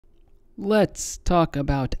Let's talk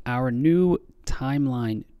about our new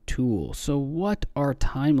timeline tool. So what are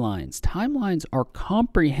timelines? Timelines are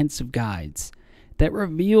comprehensive guides that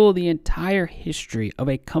reveal the entire history of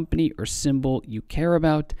a company or symbol you care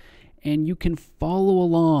about, and you can follow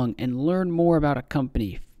along and learn more about a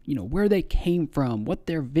company, where they came from, what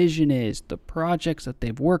their vision is, the projects that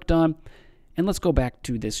they've worked on. And let's go back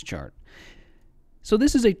to this chart. So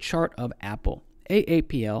this is a chart of Apple,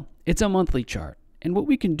 AAPL. It's a monthly chart. And what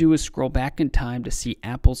we can do is scroll back in time to see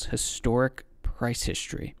Apple's historic price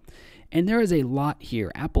history. And there is a lot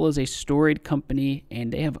here. Apple is a storied company,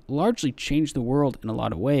 and they have largely changed the world in a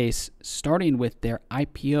lot of ways, starting with their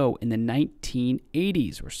IPO in the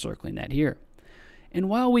 1980s. We're circling that here. And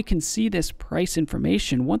while we can see this price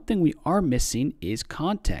information, one thing we are missing is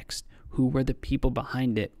context. Who were the people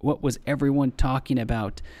behind it? What was everyone talking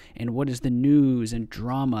about? And what is the news and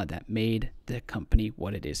drama that made the company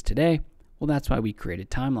what it is today? Well, that's why we created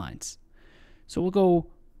timelines. So we'll go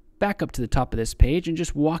back up to the top of this page and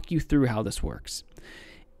just walk you through how this works.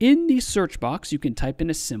 In the search box, you can type in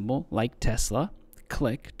a symbol like Tesla,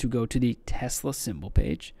 click to go to the Tesla symbol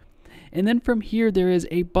page. And then from here, there is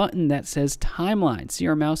a button that says timeline. See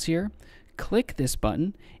our mouse here? Click this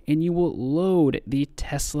button and you will load the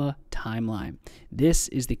Tesla timeline. This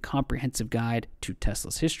is the comprehensive guide to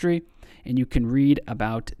Tesla's history, and you can read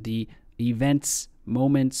about the events,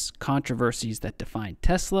 moments, controversies that define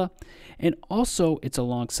Tesla. And also it's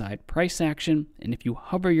alongside price action. And if you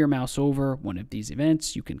hover your mouse over one of these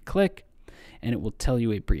events, you can click and it will tell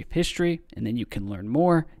you a brief history, and then you can learn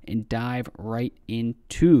more and dive right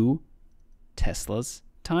into Tesla's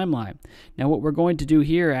timeline. Now what we're going to do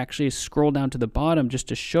here actually is scroll down to the bottom just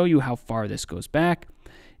to show you how far this goes back.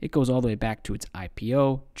 It goes all the way back to its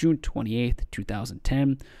IPO, June 28th,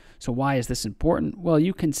 2010. So why is this important? Well,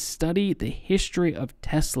 you can study the history of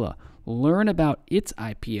Tesla, learn about its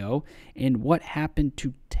IPO and what happened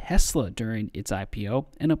to Tesla during its IPO,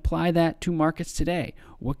 and apply that to markets today.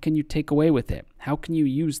 What can you take away with it? How can you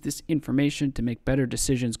use this information to make better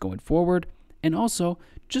decisions going forward? And also,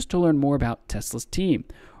 just to learn more about Tesla's team.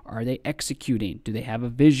 Are they executing? Do they have a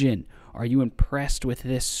vision? Are you impressed with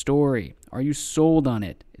this story? Are you sold on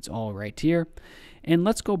it? It's all right here. And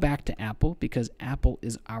let's go back to Apple, because Apple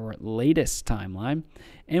is our latest timeline.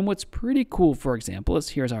 And what's pretty cool, for example, is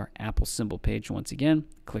here's our Apple symbol page once again.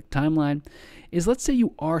 Click timeline. Is let's say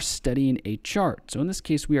you are studying a chart. So in this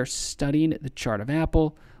case, we are studying the chart of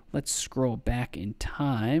Apple. Let's scroll back in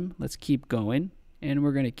time. Let's keep going. And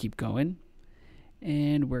we're going to keep going.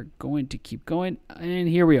 And we're going to keep going. And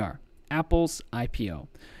here we are, Apple's IPO.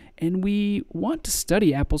 And we want to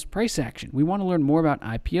study Apple's price action. We want to learn more about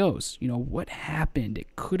IPOs. What happened?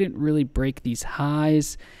 It couldn't really break these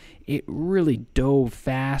highs. It really dove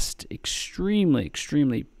fast, extremely,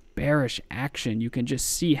 extremely bearish action. You can just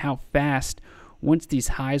see how fast, once these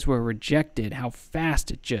highs were rejected, how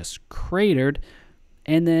fast it just cratered.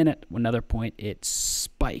 And then at another point, it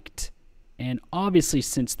spiked. And obviously,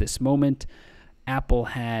 since this moment, Apple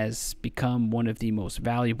has become one of the most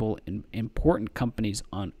valuable and important companies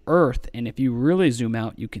on earth. And if you really zoom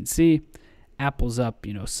out, you can see Apple's up,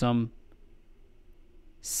 some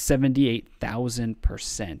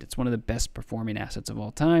 78,000%. It's one of the best performing assets of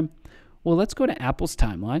all time. Well, let's go to Apple's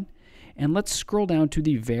timeline and let's scroll down to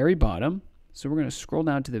the very bottom. So we're going to scroll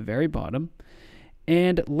down to the very bottom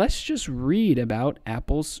and let's just read about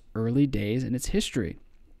Apple's early days and its history.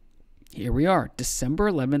 Here we are,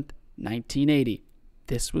 December 11th, 1980.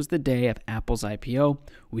 This was the day of Apple's IPO.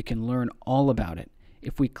 We can learn all about it.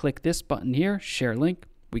 If we click this button here, share link,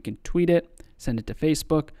 we can tweet it, send it to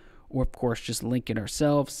Facebook, or of course just link it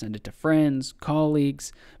ourselves, send it to friends,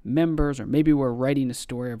 colleagues, members, or maybe we're writing a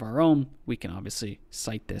story of our own. We can obviously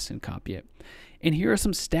cite this and copy it. And here are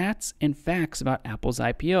some stats and facts about Apple's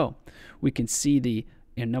IPO. We can see the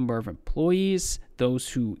number of employees, those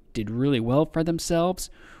who did really well for themselves.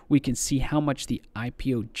 We can see how much the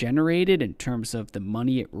IPO generated in terms of the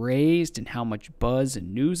money it raised and how much buzz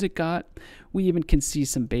and news it got. We even can see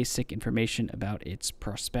some basic information about its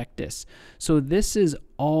prospectus. So this is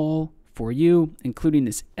all for you, including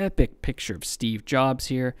this epic picture of Steve Jobs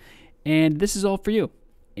here. And this is all for you.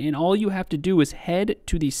 And all you have to do is head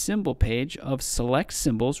to the symbol page of select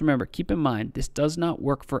symbols. Remember, keep in mind, this does not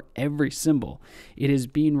work for every symbol. It is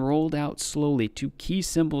being rolled out slowly to key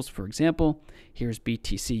symbols. For example, here's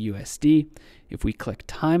BTC USD. If we click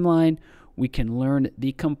timeline, we can learn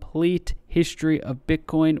the complete history of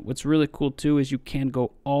Bitcoin. What's really cool too is you can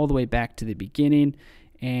go all the way back to the beginning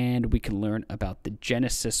and we can learn about the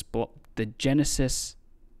Genesis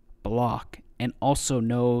block and also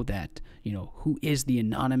know that, who is the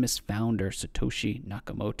anonymous founder, Satoshi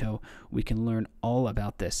Nakamoto. We can learn all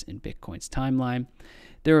about this in Bitcoin's timeline.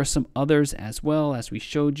 There are some others as well. As we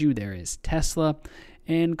showed you, there is Tesla.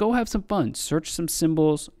 And go have some fun. Search some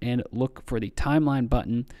symbols and look for the timeline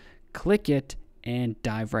button. Click it and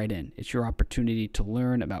dive right in. It's your opportunity to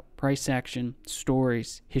learn about price action,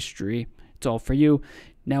 stories, history. It's all for you.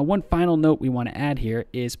 Now, one final note we want to add here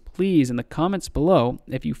is please, in the comments below,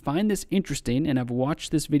 if you find this interesting and have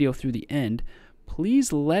watched this video through the end,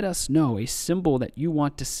 please let us know a symbol that you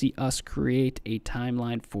want to see us create a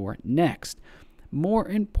timeline for next. More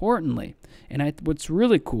importantly, and what's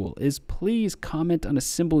really cool is please comment on a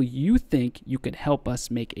symbol you think you could help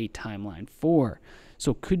us make a timeline for.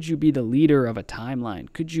 So could you be the leader of a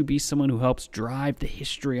timeline? Could you be someone who helps drive the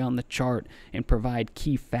history on the chart and provide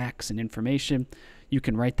key facts and information? You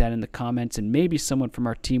can write that in the comments and maybe someone from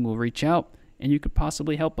our team will reach out and you could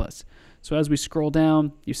possibly help us. So as we scroll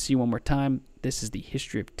down, you see one more time, this is the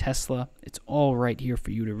history of Tesla. It's all right here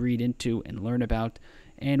for you to read into and learn about.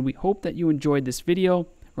 And we hope that you enjoyed this video.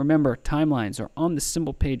 Remember, timelines are on the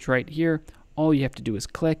symbol page right here. All you have to do is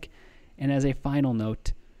click. And as a final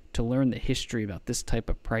note, to learn the history about this type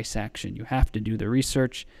of price action, you have to do the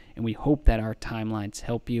research. And we hope that our timelines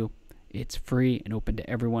help you. It's free and open to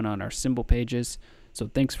everyone on our symbol pages. So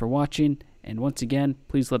thanks for watching. And once again,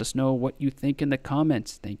 please let us know what you think in the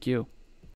comments. Thank you.